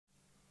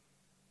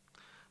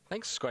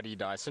Thanks, Scotty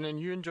Dyson,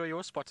 and you enjoy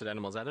your spotted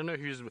animals. I don't know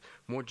who's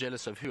more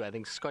jealous of who. I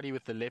think Scotty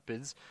with the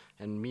leopards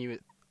and me with,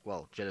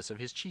 well, jealous of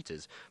his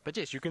cheetahs. But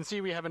yes, you can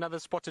see we have another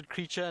spotted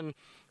creature, and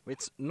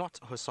it's not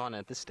Hosanna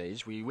at this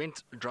stage. We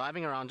went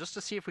driving around just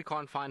to see if we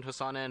can't find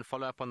Hosanna and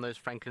follow up on those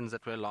francolins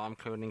that were alarm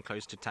cloning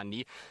close to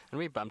Tundi, and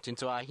we bumped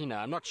into a hyena.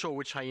 I'm not sure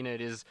which hyena it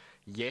is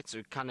yet.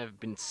 It's kind of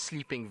been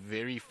sleeping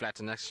very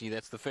flat, and actually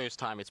that's the first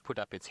time it's put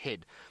up its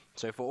head.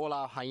 So for all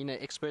our hyena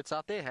experts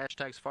out there,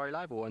 hashtags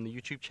 #SafariLive or on the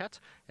YouTube chat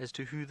as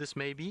to who this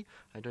may be.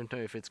 I don't know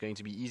if it's going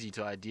to be easy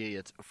to idea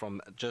it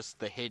from just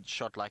the head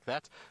shot like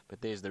that,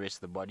 but there's the rest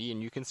of the body,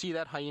 and you can see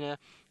that hyena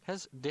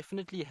has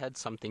definitely had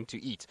something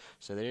to eat.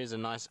 So there is a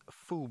nice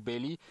full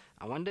belly.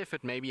 I wonder if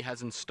it maybe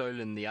hasn't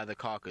stolen the other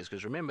carcass,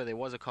 because remember there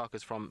was a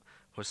carcass from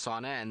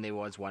Hosanna and there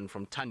was one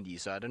from Tundi.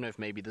 So I don't know if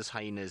maybe this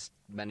hyena has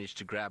managed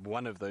to grab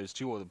one of those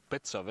two or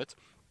bits of it,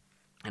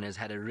 and has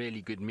had a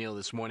really good meal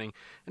this morning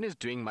and is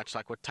doing much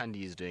like what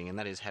Tundi is doing, and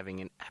that is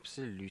having an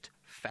absolute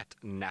fat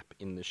nap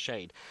in the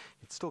shade.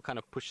 It still kind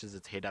of pushes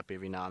its head up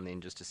every now and then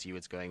just to see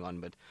what's going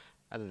on, but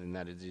other than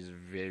that it is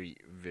very,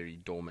 very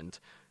dormant.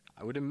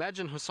 I would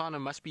imagine Hosanna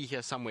must be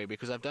here somewhere,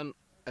 because I've done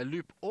a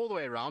loop all the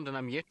way around and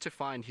I'm yet to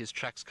find his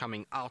tracks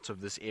coming out of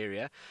this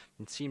area.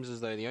 It seems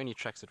as though the only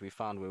tracks that we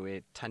found were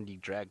where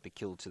Tundi dragged the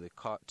kill to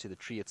the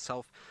tree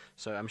itself.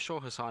 So I'm sure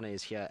Hosanna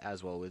is here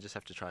as well. We'll just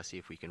have to try to see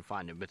if we can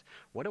find him. But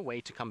what a way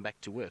to come back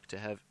to work, to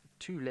have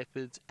two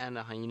leopards and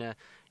a hyena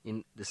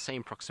in the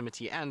same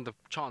proximity, and the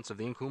chance of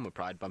the Nkuhuma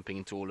Pride bumping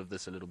into all of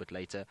this a little bit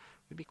later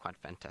would be quite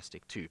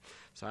fantastic too.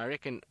 So I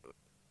reckon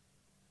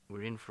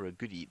we're in for a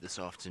good eat this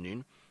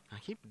afternoon. I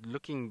keep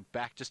looking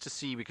back just to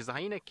see, because the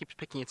hyena keeps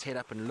picking its head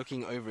up and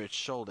looking over its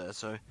shoulder,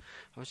 so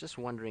I was just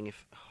wondering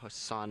if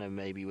Hosanna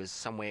maybe was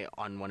somewhere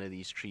on one of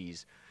these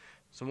trees.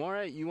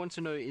 Samora, you want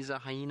to know, is a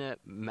hyena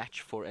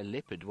match for a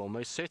leopard? Well,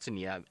 most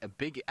certainly. A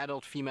big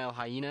adult female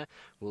hyena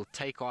will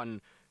take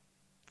on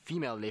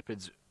female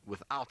leopards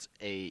without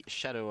a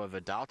shadow of a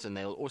doubt, and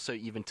they'll also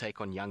even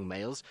take on young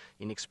males.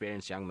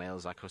 Inexperienced young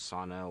males like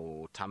Hosanna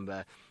or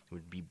Tamba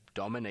would be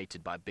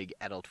dominated by big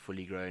adult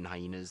fully grown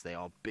hyenas. They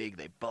are big,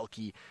 they're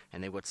bulky,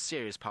 and they've got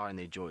serious power in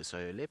their jaws.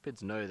 So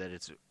leopards know that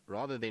it's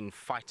rather than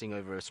fighting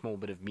over a small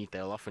bit of meat,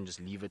 they'll often just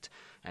leave it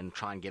and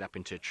try and get up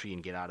into a tree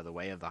and get out of the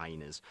way of the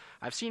hyenas.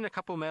 I've seen a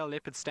couple male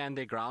leopards stand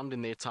their ground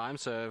in their time.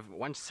 So I've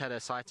once had a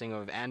sighting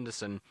of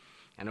Anderson,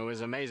 and it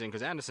was amazing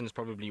because Anderson is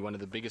probably one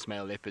of the biggest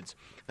male leopards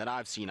that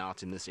I've seen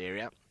out in this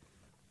area.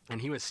 And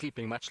he was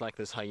sleeping much like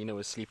this hyena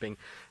was sleeping,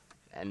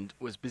 and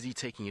was busy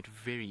taking it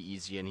very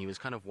easy, and he was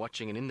kind of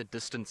watching, and in the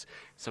distance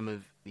some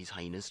of these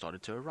hyenas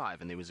started to arrive,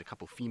 and there was a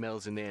couple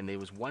females in there, and there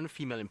was one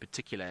female in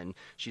particular, and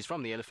she's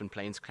from the Elephant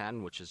Plains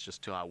clan, which is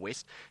just to our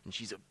west, and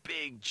she's a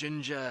big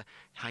ginger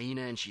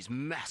hyena, and she's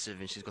massive,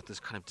 and she's got this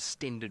kind of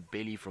distended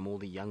belly from all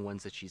the young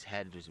ones that she's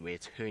had, where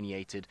it's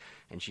herniated,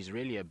 and she's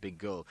really a big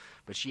girl,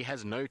 but she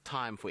has no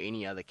time for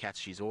any other cats.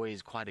 She's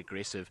always quite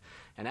aggressive,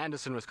 and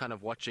Anderson was kind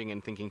of watching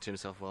and thinking to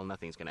himself, well,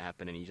 nothing's going to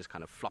happen, and he just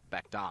kind of flopped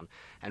back down,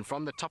 and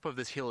from the top of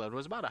this hill, it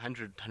was about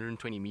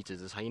 120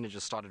 meters, this hyena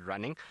just started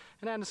running,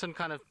 and Anderson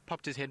kind of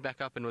popped his head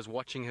back up and was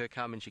watching her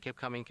come, and she kept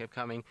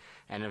coming,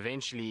 and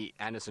eventually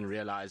Anderson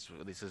realized,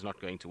 well, this is not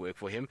going to work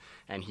for him,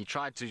 and he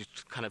tried to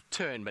kind of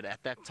turn, but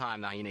at that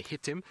time the hyena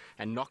hit him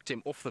and knocked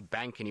him off the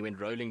bank, and he went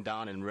rolling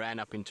down and ran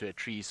up into a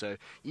tree. So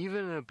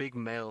even a big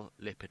male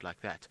leopard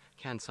like that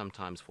can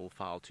sometimes fall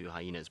foul to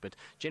hyenas, but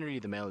generally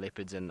the male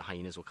leopards and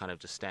hyenas will kind of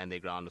just stand their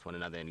ground with one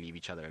another and leave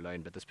each other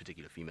alone, but this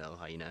particular female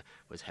hyena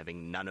was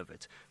having none of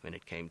it when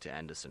it came to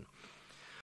Anderson.